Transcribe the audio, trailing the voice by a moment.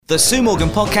The Sue Morgan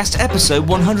Podcast, episode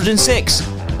 106.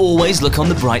 Always look on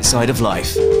the bright side of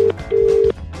life.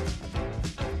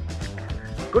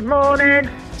 Good morning.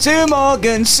 Sue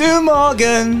Morgan, Sue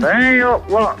Morgan. Hey up,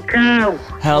 what cow?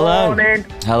 Hello. Morning.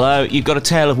 Hello, you've got a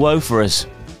tale of woe for us.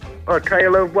 A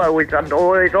tale of woe is and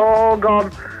it's all gone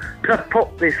to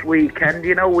pot this weekend.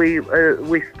 You know,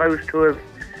 we're supposed to have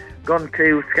gone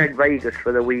to Skeg Vegas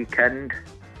for the weekend.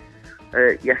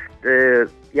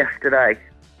 Yesterday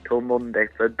till Monday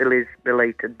for Billy's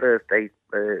belated birthday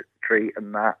treat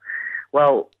and that.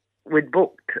 Well, we'd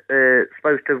booked,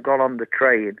 supposed to have gone on the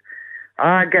train.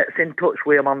 I gets in touch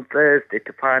with them on Thursday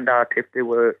to find out if they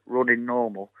were running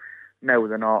normal. No,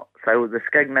 they're not. So the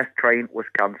Skegness train was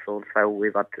cancelled, so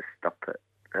we've had to stop at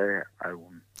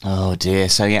home. Oh dear,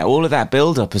 so yeah, all of that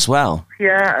build-up as well.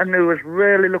 Yeah, and he was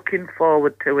really looking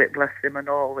forward to it, bless him and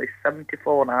all. He's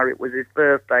 74 now. It was his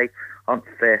birthday on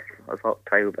 5th of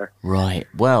October. Right,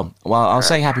 well, I'll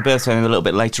say happy birthday a little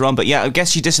bit later on, but yeah, I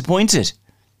guess you're disappointed.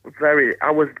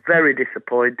 I was very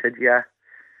disappointed, yeah.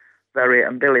 Very,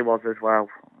 and Billy was as well.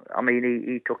 I mean,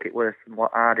 he took it worse than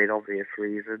what I did, obvious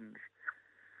reasons.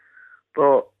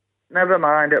 But never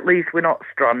mind, at least we're not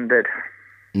stranded.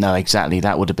 No, exactly,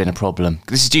 that would have been a problem.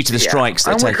 This is due to the strikes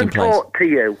that are taking place. And we can talk to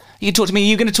you. You can talk to me,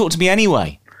 you're going to talk to me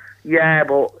anyway. Yeah,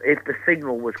 but if the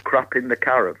signal was crap in the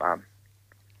caravan,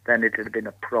 then it would have been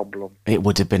a problem. It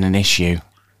would have been an issue.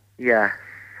 Yeah.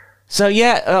 So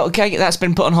yeah, okay, that's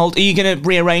been put on hold. Are you going to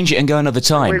rearrange it and go another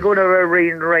time? We're going to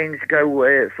rearrange to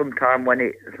go sometime when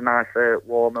it's nicer,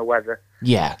 warmer weather.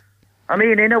 Yeah. I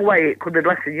mean, in a way, it could be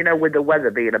blessing, you know, with the weather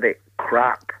being a bit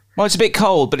crap. Well, it's a bit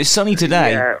cold, but it's sunny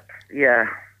today. Yeah,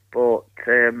 but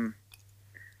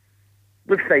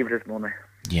we've saved us money.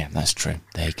 Yeah, that's true.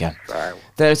 There you go. So,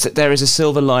 there is a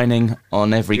silver lining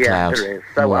on every cloud. Yeah, there is.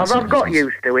 So I've got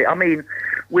used to it. I mean,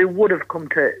 we would have come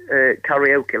to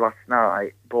karaoke last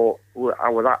night, but I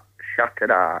was that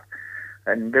shattered out,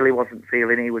 and Billy wasn't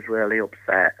feeling. He was really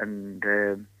upset, and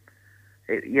and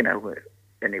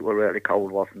it was really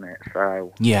cold, wasn't it?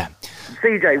 So yeah.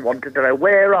 CJ wanted to know,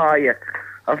 where are you?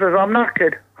 I says, I'm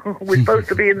knackered. We're supposed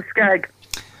to be in Skeg.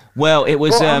 Well, it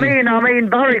was. But, I mean,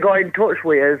 Barry got in touch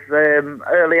with us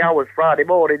early hours Friday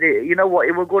morning. You know what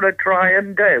he was going to try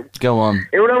and do? Go on.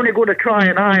 He was only going to try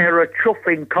and hire a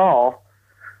chuffing car.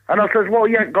 And I says, well,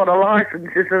 you ain't got a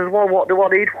licence. He says, well, what do I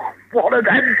need one of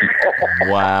them for?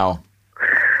 Wow.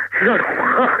 So,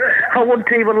 I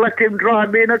wouldn't even let him drive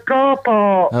me in a car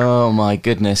park. Oh, my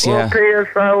goodness, yeah. Up here,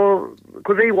 so,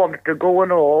 because he wanted to go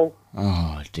and all.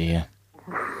 Oh, dear.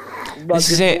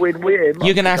 This is it.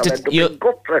 You're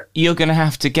going to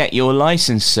have to get your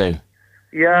licence, Sue.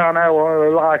 Yeah, I know,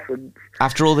 a licence.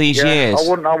 After all these years.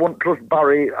 I wouldn't trust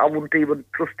Barry. I wouldn't even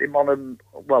trust him on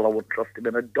I wouldn't trust him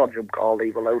in a Dodgem car,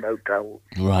 leave alone hotel.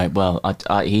 Right, well,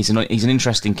 he's an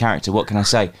interesting character, what can I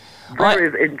say? Very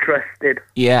interested.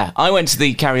 Yeah, I went to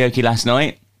the karaoke last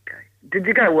night. Okay. Did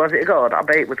you go? Was it good? I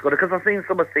bet it was good, because I've seen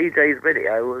some of CJ's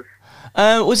videos.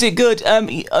 Was it good?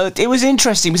 It was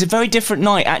interesting. It was a very different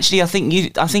night. Actually, I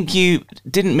think you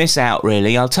didn't miss out,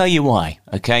 really. I'll tell you why,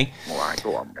 okay? All right,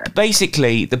 go on then.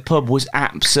 Basically, the pub was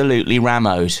absolutely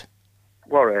rammed.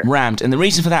 Rammed. And the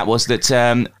reason for that was that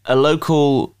a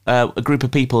local a group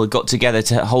of people had got together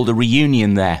to hold a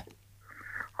reunion there.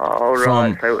 Oh,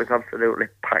 right. So it was absolutely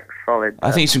packed solid.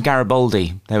 I think it's from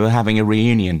Garibaldi. They were having a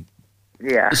reunion.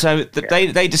 Yeah. So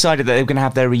they decided that they were going to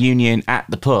have their reunion at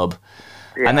the pub.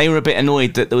 Yeah. And they were a bit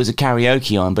annoyed that there was a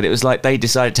karaoke on, but it was like they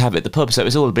decided to have it at the pub, so it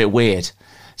was all a bit weird.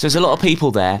 So there's a lot of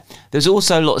people there. There's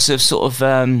also lots of sort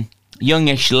of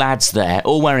youngish lads there,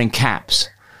 all wearing caps,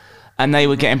 and they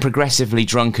were getting progressively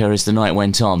drunker as the night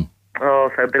went on.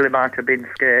 Oh, so Billy might have been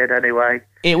scared anyway.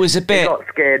 It was a bit... He got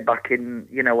scared back in,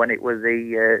 when it was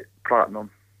the Platinum.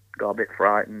 Got a bit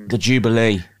frightened. The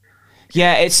Jubilee.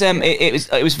 Yeah,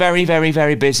 it was very, very,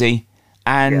 very busy.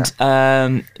 And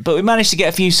but we managed to get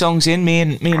a few songs in, me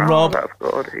and Rob, that's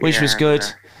good. Which was good.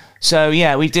 Yeah. So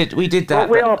yeah, we did that. But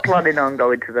we are planning on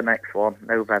going to the next one,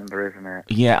 November, isn't it?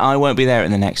 Yeah, I won't be there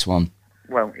in the next one.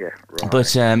 Won't you? Right.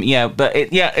 But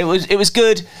it was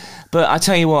good. But I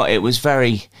tell you what, it's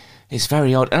very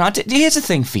odd. And here's the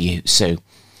thing for you, Sue.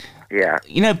 Yeah.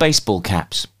 You know baseball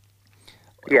caps.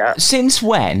 Yeah. Since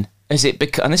when has it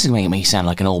become, and this is making me sound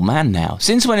like an old man now,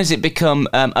 since when has it become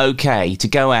okay to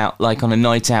go out like on a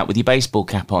night out with your baseball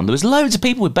cap on? There was loads of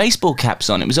people with baseball caps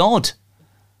on. It was odd.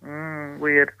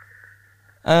 Weird.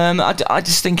 I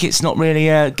just think it's not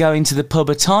really going to the pub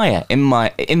attire in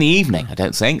the evening. I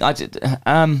don't think.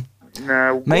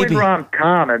 No, maybe going around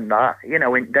town and that,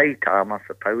 in daytime, I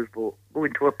suppose, but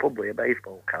going to a pub with a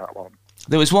baseball cap on.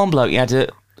 There was one bloke, he had a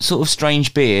sort of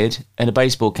strange beard and a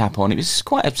baseball cap on. He was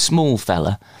quite a small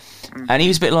fella, and he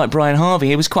was a bit like Brian Harvey.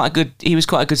 He was quite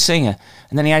a good singer,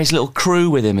 and then he had his little crew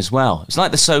with him as well. It's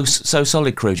like the So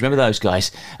Solid crew. Do you remember those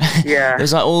guys? Yeah.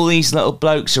 There's like all these little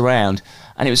blokes around,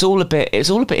 and it was all a bit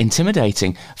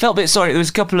intimidating. I felt a bit sorry. There was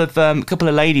a couple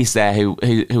of ladies there who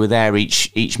were there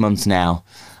each month now,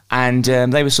 and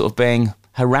they were sort of being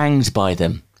harangued by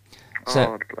them.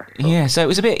 So yeah, so it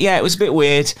was a bit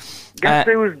weird. Guess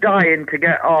who's dying to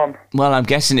get on? Well, I'm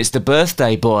guessing it's the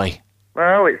birthday boy.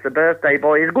 Well, it's the birthday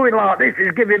boy. He's going like this.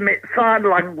 He's giving me sign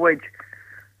language.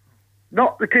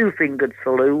 Not the two-fingered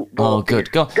salute. But Oh,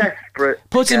 good. Go. Desperate.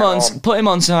 Put him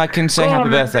on so I can say happy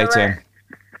birthday to him.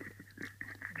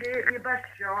 Give it your best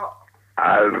shot.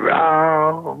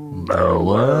 Around the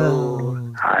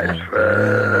world I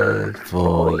searched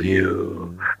for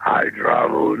you. I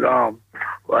travelled on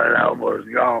when I was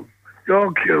gone.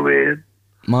 Don't kill me.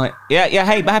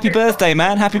 Hey, happy birthday,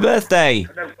 man. Happy birthday.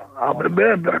 Happy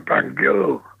birthday, thank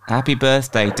you. Happy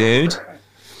birthday, dude.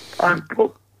 I'm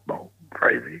football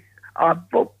crazy. I'm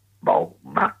football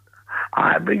mad.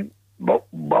 I think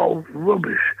football's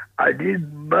rubbish. I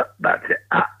did that's it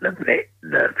at the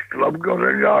fitness club because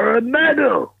I got a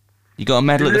medal. You got a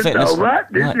medal at the fitness club?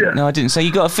 Did you? No, I didn't say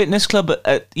you got a fitness club.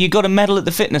 You got a medal at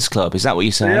the fitness club. Is that what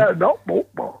you're saying? Yeah, not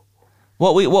football.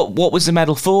 What was the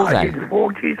medal for I then? did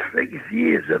 46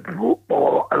 years of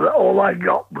football, and all I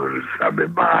got was a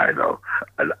semi-final.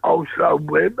 And also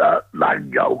with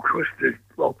Lango Christus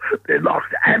Club, they lost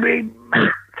every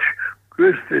match.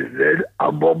 Christus did,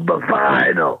 and won the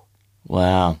final.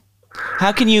 Wow.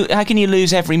 How can you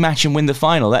lose every match and win the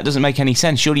final? That doesn't make any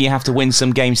sense. Surely you have to win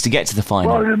some games to get to the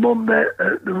final. Well, they won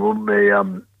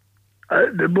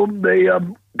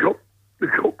the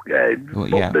cup games, Well,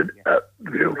 yeah. the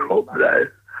cup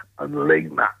there, and the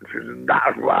league matches, and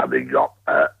that's why they got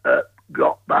that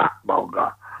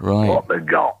bugger. Right. What they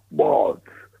got was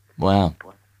Wow.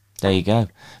 There you go.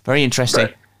 Very interesting.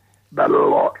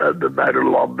 the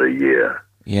medal of the year.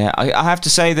 Yeah, I have to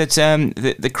say that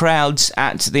the crowds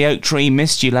at the Oak Tree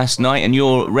missed you last night, and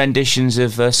your renditions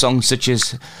of songs such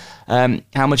as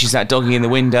How Much Is That Doggy in the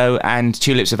Window and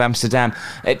Tulips of Amsterdam,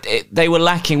 they were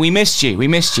lacking. We missed you.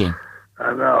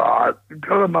 I know. I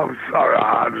tell them I'm sorry.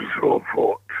 I had a sore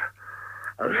foot,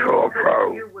 a sore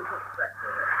throat.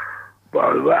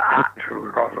 Well, the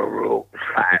actor got a real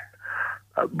upset.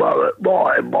 Well, it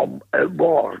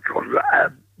was because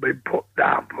we put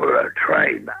down for a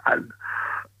train and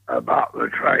about the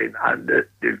train, and they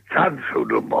cancelled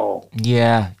them all.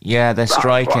 Yeah, they're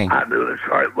striking. And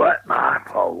it wasn't my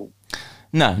fault.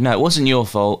 No, it wasn't your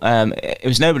fault. It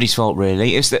was nobody's fault,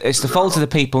 really. It's the fault of the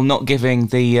people not giving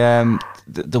the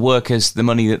workers the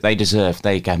money that they deserve.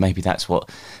 There you go. Maybe what's going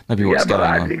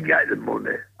on. I didn't get the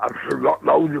money. I've still got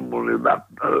loads of money left.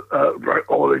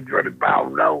 All in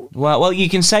 £20 now. Well, you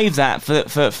can save that for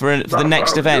the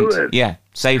next event. Yeah,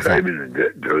 save that.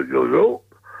 Till it goes up.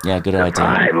 Yeah, good idea.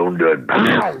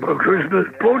 £500 for Christmas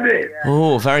pudding.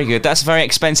 Oh, very good. That's a very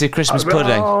expensive Christmas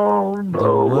pudding. Around the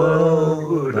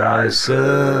world I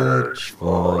search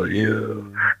for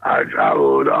you. I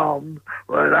travelled on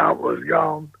when I was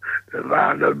gone to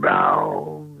find a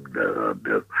bound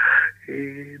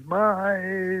it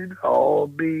might all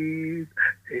be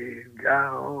in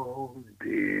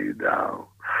county down.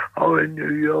 Oh, in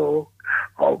New York,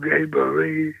 oh,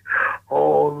 Gabriel,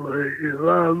 only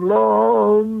the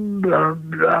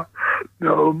London down.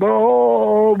 No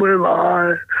more will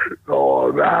I go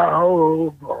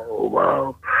around, oh,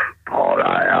 well, for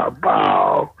I have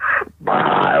bound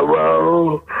my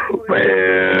will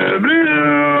with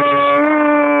you.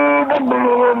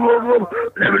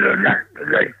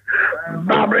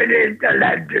 Bubbling in the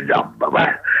legend of the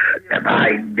West, to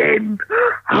find him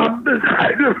on the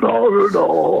side of the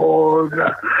Lord.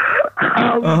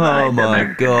 Oh my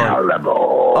God!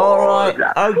 All right,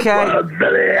 okay.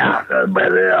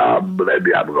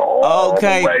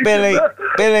 Okay, Billy.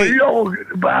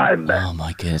 Oh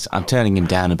my goodness! I'm turning him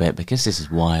down a bit because this is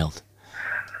wild.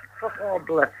 Oh,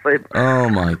 bless him. Oh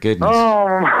my goodness!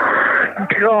 Oh my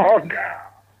God!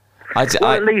 Well, at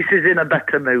at least he's in a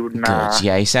better mood now. Good,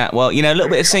 yeah. A little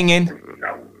bit of singing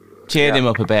cheered him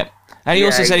up a bit. And he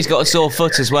also said he's got a sore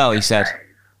foot as well, he said.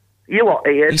 You what,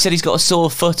 Ian? He said he's got a sore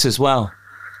foot as well.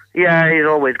 Yeah, he's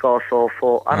always got a sore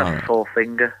foot and a sore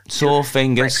finger. Sore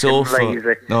finger, sore foot.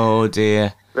 Lazy. Oh,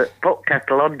 dear. But put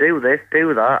kettle on, do this,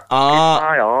 do that.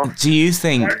 My arse. Do you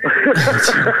think...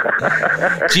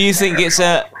 do you think it's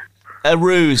a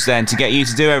ruse, then, to get you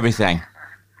to do everything?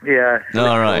 Yeah.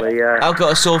 All right. Yeah. I've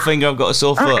got a sore finger, I've got a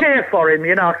sore foot. I care for him,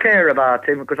 I care about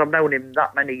him because I've known him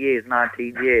that many years,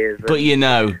 19 years. But you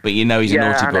know he's a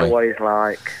naughty boy. I know what he's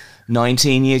like.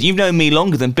 19 years. You've known me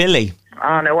longer than Billy.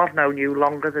 I know, I've known you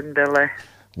longer than Billy.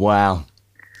 Wow.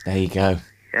 There you go.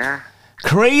 Yeah.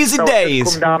 Crazy So days.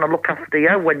 I'll come down and look after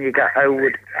you when you get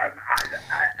old.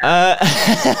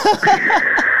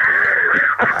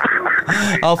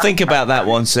 I'll think about that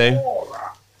one, Sue.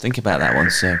 Think about that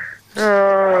one, Sue.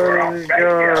 Oh,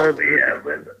 God.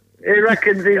 He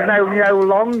reckons he's known you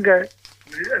longer.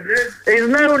 He's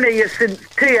known you since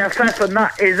TFF and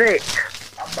that is it.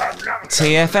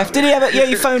 TFF? Did he ever... Yeah,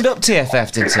 you phoned up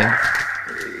TFF, didn't he?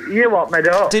 You what, my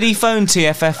dog? Did he phone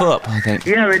TFF up, I think?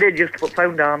 Yeah, he did, just to put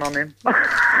phone down on him.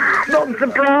 Not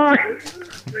surprised.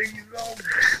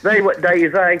 They what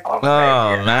days, eh? Oh,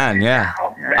 man, yeah.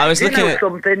 I was looking at...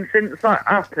 something, since that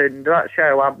happened, that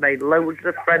show, I've made loads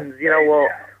of friends, you know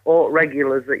what, all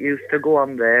regulars that used to go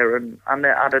on there, and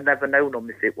I'd have never known them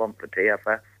if it weren't for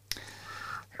TFF.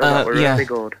 So that were really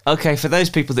good. Okay, for those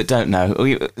people that don't know,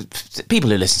 people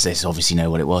who listen to this obviously know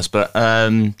what it was, but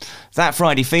That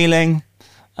Friday Feeling...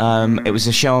 It was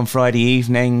a show on Friday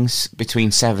evenings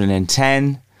between 7 and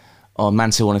 10 on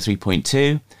Mansfield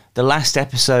 103.2. The last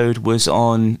episode was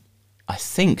on, I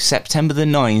think, September the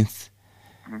 9th,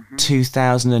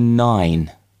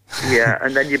 2009. Yeah,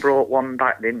 and then you brought one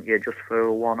back, didn't you, just for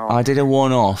a one-off? I did a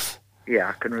one-off. Yeah,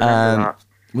 I can remember that.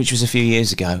 Which was a few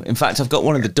years ago. In fact, I've got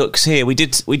one of the ducks here. We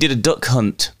did a duck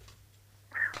hunt.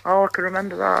 Oh, I can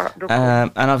remember that.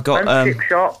 And I've got... chip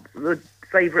shop, the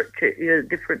favourite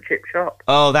different chip shop.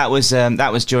 Oh, that was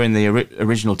during the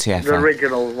original TFF. The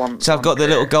original one. So I've got the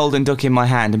little golden duck in my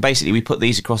hand, and basically we put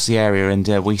these across the area, and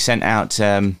we sent out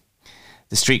the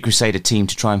Street Crusader team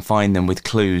to try and find them with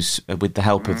clues with the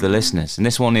help of the listeners. And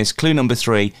this one is clue number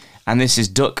 3, and this is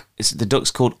duck. The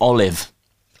duck's called Olive.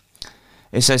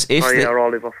 It says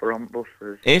Olive off her on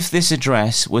buses. If this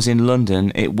address was in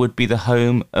London, it would be the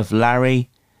home of Larry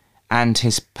and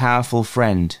his powerful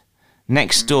friend.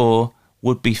 Next door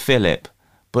would be Philip,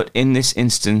 but in this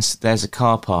instance, there's a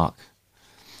car park.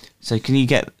 So do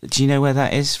you know where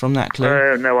that is from that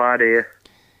clue? No idea.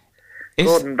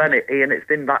 Gordon Bennett, Ian, it's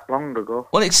been that long ago.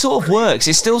 Well, it sort of works.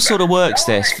 It still sort of works,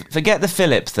 this. Forget the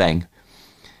Philip thing.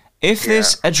 If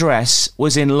this address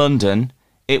was in London,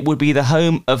 it would be the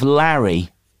home of Larry.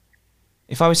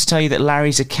 If I was to tell you that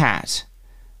Larry's a cat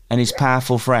and his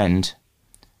powerful friend,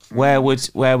 where would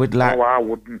Larry... Oh, I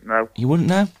wouldn't know. You wouldn't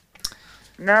know?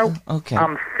 No. Okay.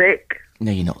 I'm thick.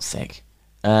 No, you're not thick.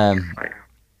 No,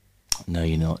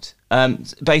 you're not.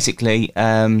 Basically,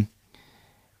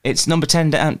 it's number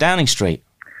 10 Downing Street.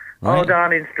 Right? Oh,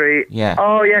 Downing Street. Yeah.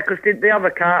 Oh, yeah, because did they have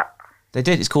a cat? They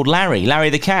did. It's called Larry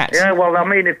the cat. Yeah, well, I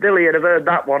mean, if Billy had have heard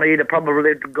that one, he'd have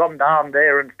probably gone down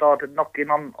there and started knocking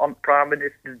on Prime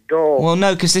Minister's door. Well,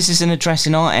 no, because this is an address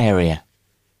in our area.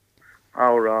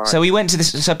 Oh, right. So we went to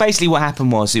this. So basically, what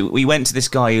happened was we went to this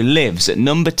guy who lives at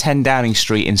number 10 Downing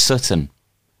Street in Sutton.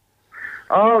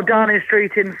 Oh, Downing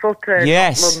Street in Sutton.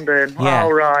 Yes. London. Yeah. Oh,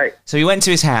 right. So we went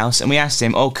to his house and we asked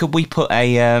him, could we put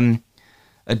a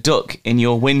duck in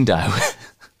your window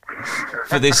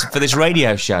for this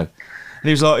radio show? And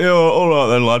he was like, yeah, all right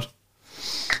then, lad.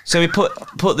 So we put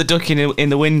the duck in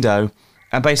the window,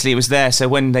 and basically it was there. So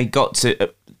when they got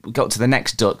to the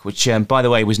next duck, which by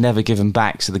the way was never given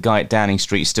back, so the guy at Downing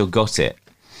Street still got it,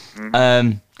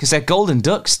 because they're golden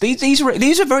ducks. These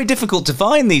are very difficult to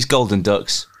find. These golden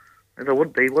ducks. There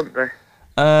would be, wouldn't they?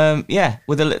 Yeah.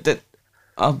 With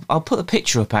I'll put a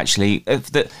picture up actually.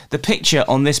 The picture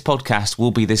on this podcast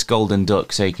will be this golden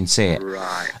duck, so you can see it.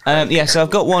 Right. Yeah. So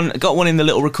I've got one in the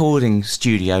little recording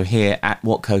studio here at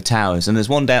Watco Towers, and there's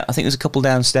one down. I think there's a couple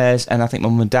downstairs, and I think my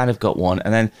mum and dad have got one,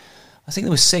 and then I think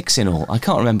there was 6 in all. I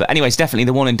can't remember. Anyways, definitely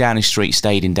the one in Downing Street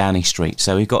stayed in Downing Street.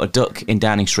 So we've got a duck in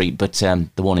Downing Street, but the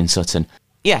one in Sutton.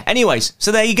 Yeah. Anyways,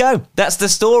 so there you go. That's the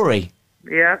story.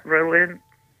 Yeah, brilliant.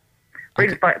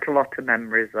 Brings back a lot of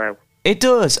memories, though. It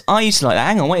does. I used to like that.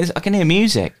 Hang on, wait. I can hear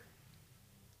music.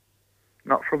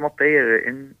 Not from up here, it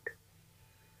isn't.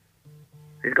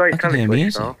 He's got his telly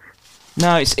switched off.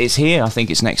 No, it's here. I think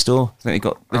it's next door. I think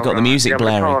they've got the music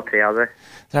blaring. They're having a party, are they?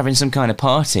 They're having some kind of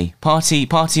party.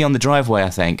 Party on the driveway,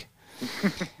 I think.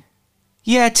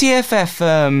 Yeah,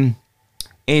 TFF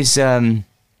is.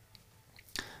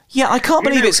 Yeah, I can't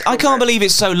believe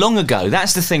it's so long ago.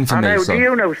 That's the thing for me. I know. Son. Do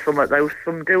you know something though?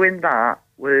 From doing that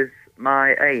was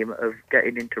my aim of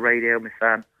getting into radio, my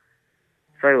son.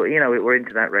 So it were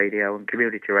internet radio and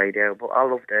community radio, but I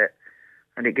loved it,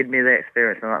 and it gave me the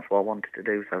experience, and that's what I wanted to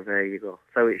do. So there you go.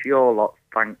 So it's your lot's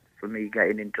thanks for me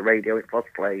getting into radio in first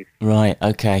place. Right.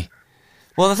 Okay.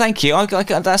 Well, thank you. I'm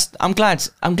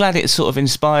glad it sort of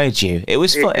inspired you. It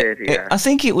was fun. Yeah. I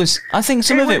think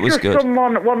some of it was good.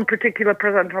 One particular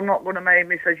presenter, I'm not going to name,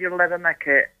 he says you'll never make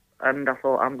it, and I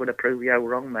thought, I'm going to prove you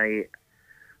wrong, mate.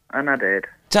 And I did.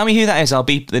 Tell me who that is. I'll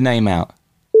beep the name out.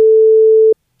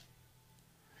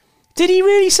 Did he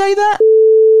really say that?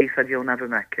 He said, you'll never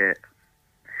make it.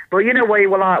 But you know where you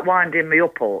were like winding me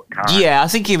up all the time? Yeah, I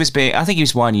think he was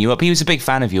winding you up. He was a big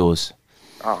fan of yours.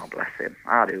 Oh, bless him.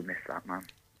 I do miss that man.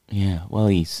 Yeah, well,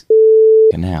 he's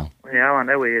now. Yeah, I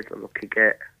know he is a lucky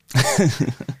git.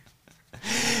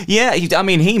 Yeah, I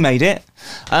mean, he made it.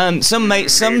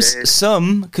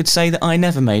 Some could say that I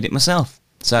never made it myself.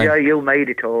 So yeah, you made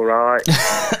it all right.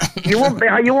 you won't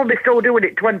be still doing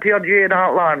it 20 odd years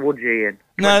down the line, would you, Ian?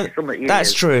 No,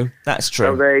 that's true. That's true.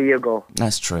 So there you go.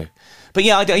 That's true. But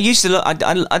yeah, I used to.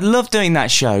 I love doing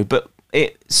that show, but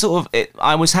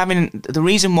I was having the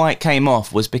reason why it came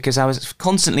off was because I was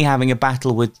constantly having a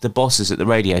battle with the bosses at the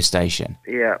radio station.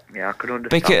 Yeah, I could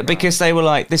understand. Because they were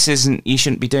like, you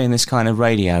shouldn't be doing this kind of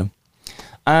radio,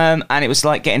 and it was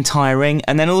like getting tiring.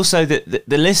 And then also the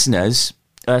listeners,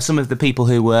 some of the people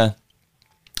who were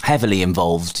heavily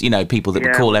involved, people that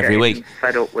would call every week,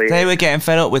 they were getting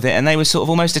fed up with it, and they were sort of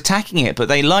almost attacking it, but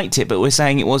they liked it, but were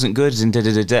saying it wasn't good, and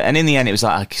and in the end it was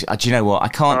like, do you know what, I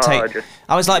can't take.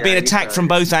 I was like being attacked from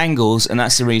both angles, and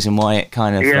that's the reason why it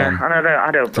kind of and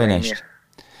I don't finished.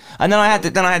 And then I had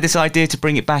this idea to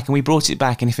bring it back, and we brought it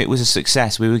back, and if it was a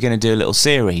success, we were going to do a little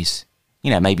series,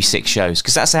 maybe 6 shows,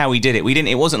 because that's how we did it.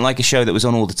 It wasn't like a show that was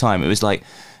on all the time. It was like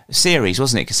a series,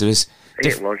 wasn't it? Because there was.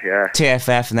 It was, yeah.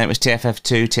 TFF, and then it was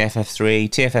TFF2, TFF3,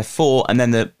 TFF4, and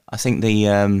then I think the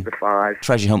 5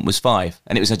 Treasure Hunt was 5,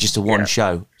 and it was just a one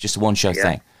show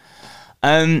thing.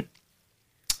 And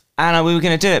we were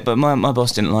going to do it, but my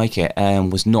boss didn't like it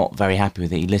and was not very happy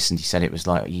with it. He listened. He said it was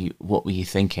like, what were you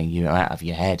thinking? You're out of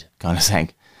your head, kind of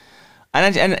thing.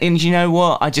 And you know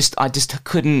what? I just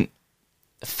couldn't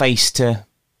face to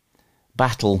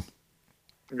battle.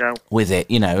 No. With it,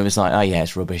 it was like, oh yeah,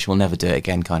 it's rubbish. We'll never do it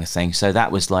again, kind of thing. So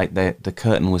that was like the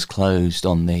curtain was closed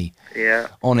on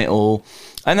on it all.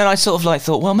 And then I sort of like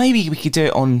thought, well, maybe we could do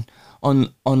it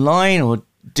online or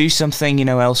do something,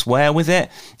 elsewhere with it.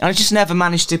 And I just never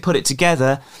managed to put it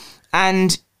together.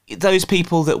 And those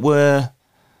people that were,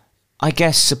 I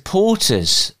guess,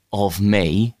 supporters of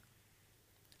me,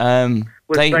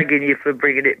 begging you for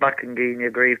bringing it back and getting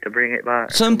you grief to bring it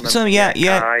back. Some,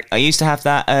 yeah. I used to have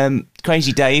that.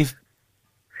 Crazy Dave.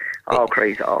 Oh,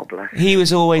 crazy! Oh, bless. He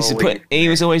was always he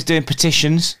was always doing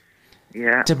petitions.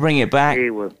 Yeah. To bring it back. He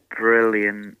was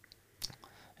brilliant.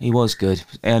 He was good.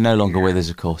 No longer with us,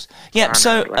 of course. Yeah.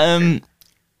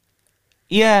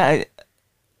 Yeah.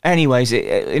 Anyways,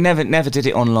 it never did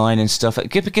it online and stuff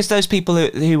because those people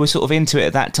who were sort of into it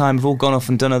at that time have all gone off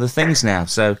and done other things now.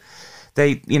 So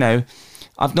they,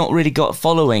 I've not really got a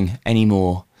following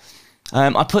anymore. I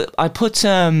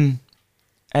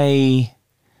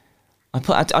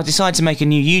decided to make a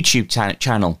new YouTube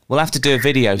channel. We'll have to do a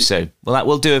video soon.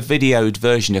 We'll do a videoed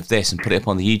version of this and put it up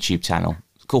on the YouTube channel.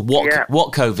 It's called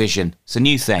Whatco Vision. It's a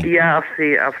new thing. Yeah, I've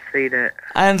seen it.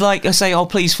 And like I say,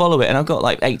 please follow it. And I've got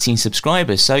like 18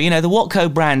 subscribers. So, the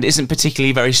Whatco brand isn't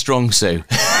particularly very strong, Sue.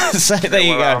 So there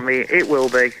you go. I mean, it will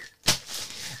be.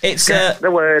 It's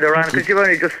the word around because you've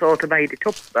only just sort of made it,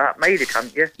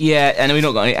 haven't you? Yeah, and we've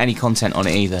not got any content on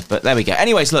it either. But there we go.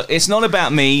 Anyways, look, it's not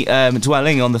about me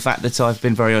dwelling on the fact that I've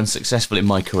been very unsuccessful in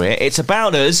my career. It's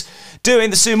about us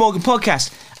doing the Sue Morgan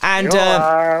podcast,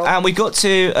 and we got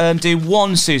to do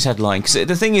one Sue's headline because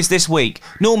the thing is, this week,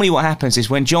 normally what happens is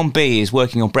when John B is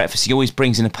working on breakfast, he always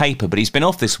brings in a paper, but he's been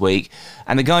off this week,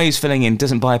 and the guy who's filling in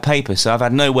doesn't buy a paper, so I've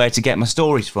had nowhere to get my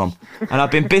stories from, and I've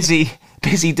been busy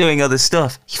doing other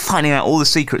stuff. You're finding out all the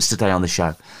secrets today on the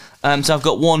show. So I've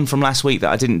got one from last week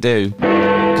that I didn't do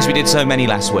because we did so many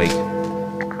last week.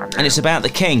 And it's about the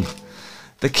King.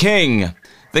 The King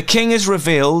has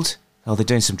revealed... Oh, they're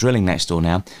doing some drilling next door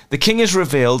now. The King has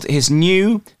revealed his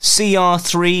new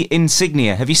CR3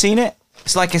 insignia. Have you seen it?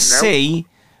 It's like a C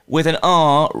with an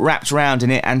R wrapped around in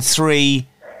it and 3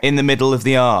 in the middle of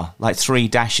the R. Like 3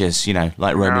 dashes,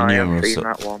 like Roman numerals. I haven't seen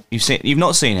that one. You've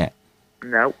not seen it?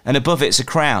 No. And above it's a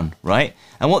crown, right?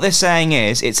 And what they're saying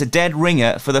is it's a dead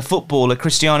ringer for the footballer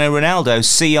Cristiano Ronaldo's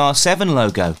CR7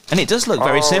 logo. And it does look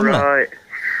very similar. Right.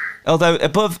 Although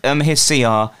above his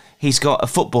CR, he's got a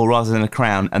football rather than a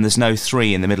crown, and there's no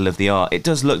 3 in the middle of the R. It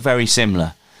does look very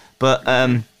similar. But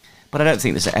I don't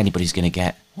think anybody's going to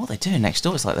get... What are they doing next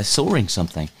door? It's like they're sawing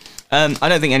something. I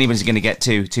don't think anybody's going to get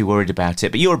too worried about it.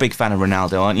 But you're a big fan of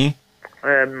Ronaldo, aren't you?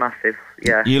 Massive,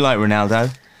 yeah. You like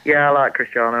Ronaldo? Yeah, I like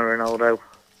Cristiano Ronaldo.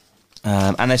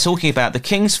 And they're talking about the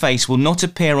King's face will not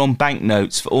appear on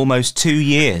banknotes for almost 2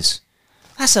 years.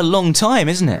 That's a long time,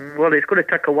 isn't it? Well, it's going to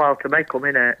take a while to make them,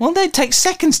 innit? Well, they take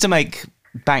seconds to make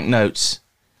banknotes.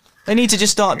 They need to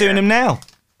just start doing them now.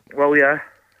 Well, yeah.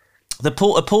 A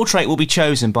portrait will be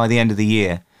chosen by the end of the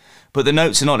year, but the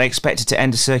notes are not expected to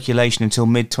enter circulation until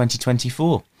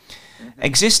mid-2024.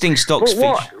 Existing stocks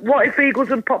But what if he goes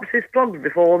and pops his plugs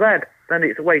before then? Then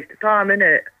it's a waste of time, isn't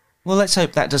it? Well, let's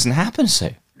hope that doesn't happen,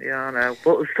 Sue. Yeah, I know.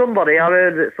 But I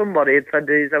heard that somebody had said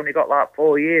he's only got like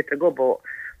 4 years to go, but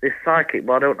this psychic,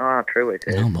 but I don't know how true it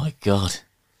is. Oh, my God.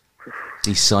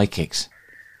 These psychics.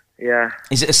 Yeah.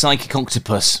 Is it a psychic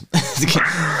octopus?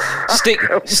 Stick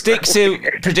to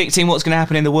predicting what's going to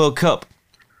happen in the World Cup.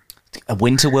 A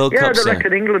Winter World Cup, Yeah, I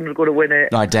reckon England's going to win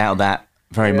it. I doubt that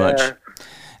very much.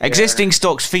 Existing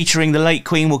stocks featuring the late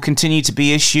Queen will continue to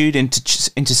be issued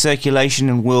into circulation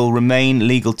and will remain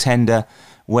legal tender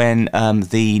when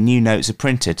the new notes are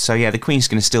printed. So, yeah, the Queen's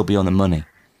going to still be on the money.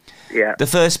 Yeah. The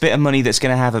first bit of money that's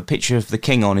going to have a picture of the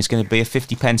King on is going to be a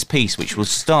 50p piece, which will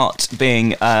start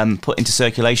being put into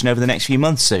circulation over the next few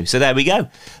months, Sue. So there we go.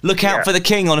 Look out for the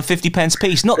King on a 50p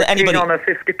piece. Not that anybody... King on a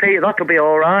 50p, that'll be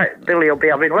all right. Billy will be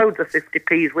having loads of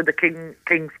 50p's with the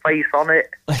King's face on it.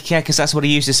 Yeah, because that's what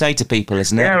he used to say to people,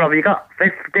 isn't it? Yeah, have you got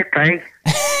 50p?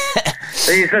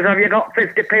 He says, have you got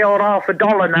 50p or half a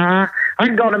dollar now?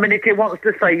 Hang on a minute, he wants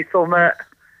to say something.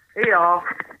 Here.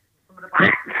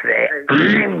 That's it.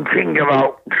 I'm king of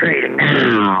Oak Tree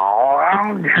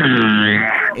now.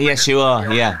 Yes, you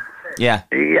are, yeah. Yeah.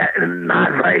 Yeah,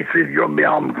 my face is going to be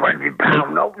on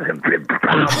 £20 notes and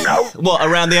 £50 notes. What,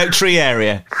 around the Oak Tree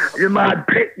area? My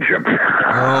picture.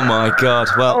 Oh, my God.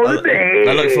 Well,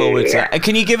 I look forward to that.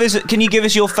 Can you give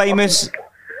us your famous...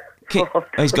 Oh,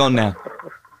 he's gone now.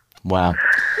 Wow.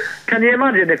 Can you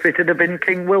imagine if it had been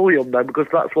King William, then? Because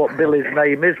that's what Billy's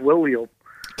name is, William.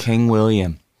 King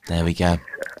William. There we go.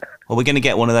 Well, we're going to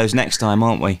get one of those next time,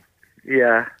 aren't we?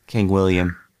 Yeah. King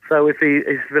William. So if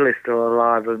Billy's still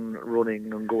alive and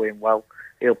running and going well,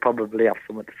 he'll probably have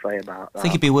something to say about that. I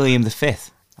think it'd be William V,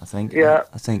 I think. Yeah.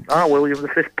 I think. William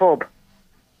V pub.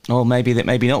 Or maybe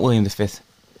not William V.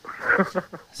 I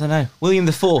don't know. William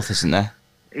IV, isn't there?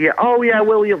 Yeah. Oh, yeah,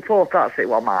 William IV, that's it.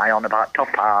 What am I on about? Top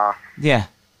half. Yeah.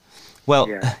 Well,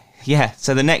 yeah.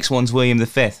 So the next one's William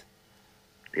V.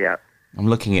 Yeah. I'm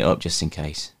looking it up just in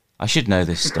case. I should know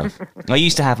this stuff. I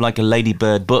used to have like a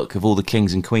Ladybird book of all the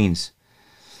kings and queens.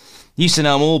 Used to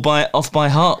know them all off by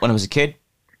heart when I was a kid.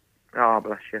 Oh,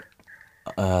 bless you.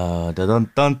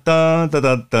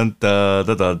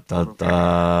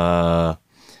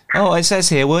 Oh, it says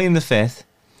here, William V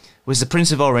was the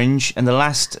Prince of Orange and the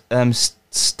last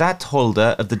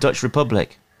stadtholder of the Dutch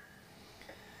Republic.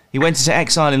 He went into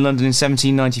exile in London in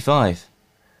 1795.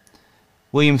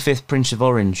 William V, Prince of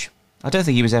Orange. I don't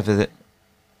think he was ever the...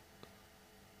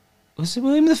 Was it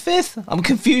William V? I'm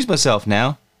confused myself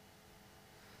now.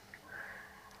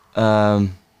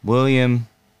 William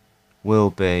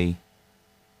will be...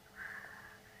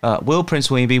 will Prince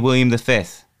William be William V?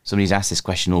 Somebody's asked this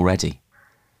question already.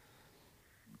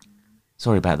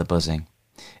 Sorry about the buzzing.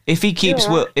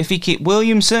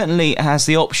 William certainly has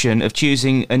the option of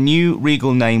choosing a new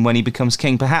regal name when he becomes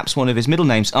king, perhaps one of his middle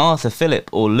names, Arthur, Philip,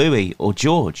 or Louis, or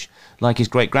George, like his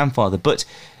great-grandfather. But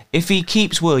if he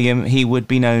keeps William, he would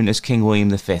be known as King William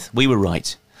V. We were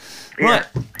right. Yeah. Right.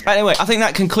 Anyway, I think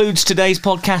that concludes today's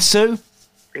podcast, Sue.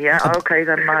 Yeah, okay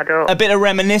then, my dog. A bit of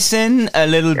reminiscing, a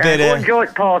little bit go of... and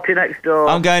joint party next door.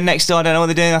 I'm going next door. I don't know what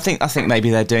they're doing. I think maybe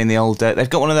they're doing the old... they've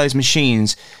got one of those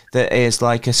machines that is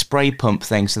like a spray pump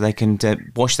thing so they can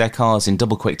wash their cars in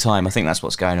double quick time. I think that's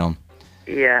what's going on.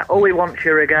 Yeah. Oh, he wants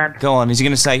you again. Go on. Is he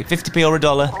going to say 50p or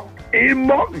 $1? In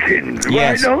Watkins,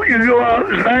 Yes. why don't you go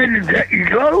outside and take your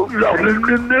clothes off in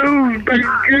the news? Thank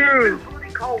you.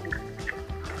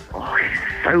 Oh, he's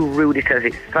so rude. He says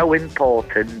it's so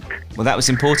important. Well, that was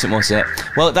important, was it?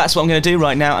 Well, that's what I'm going to do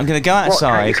right now. I'm going to go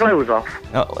outside. Take your clothes off?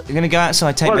 I'm going to go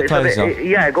outside, take my clothes off.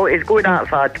 Yeah, he's going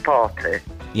outside to party.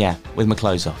 Yeah, with my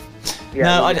clothes off.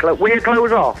 Yeah, with your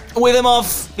clothes off? With them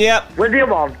off, yeah. With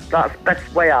them on. That's the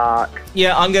best way out.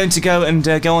 Yeah, I'm going to go and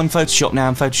go on Photoshop now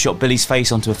and Photoshop Billy's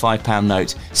face onto a £5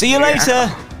 note. See you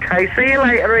later. Okay, see you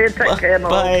later, Ian. Take care,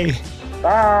 Mum. Bye.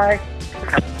 Bye.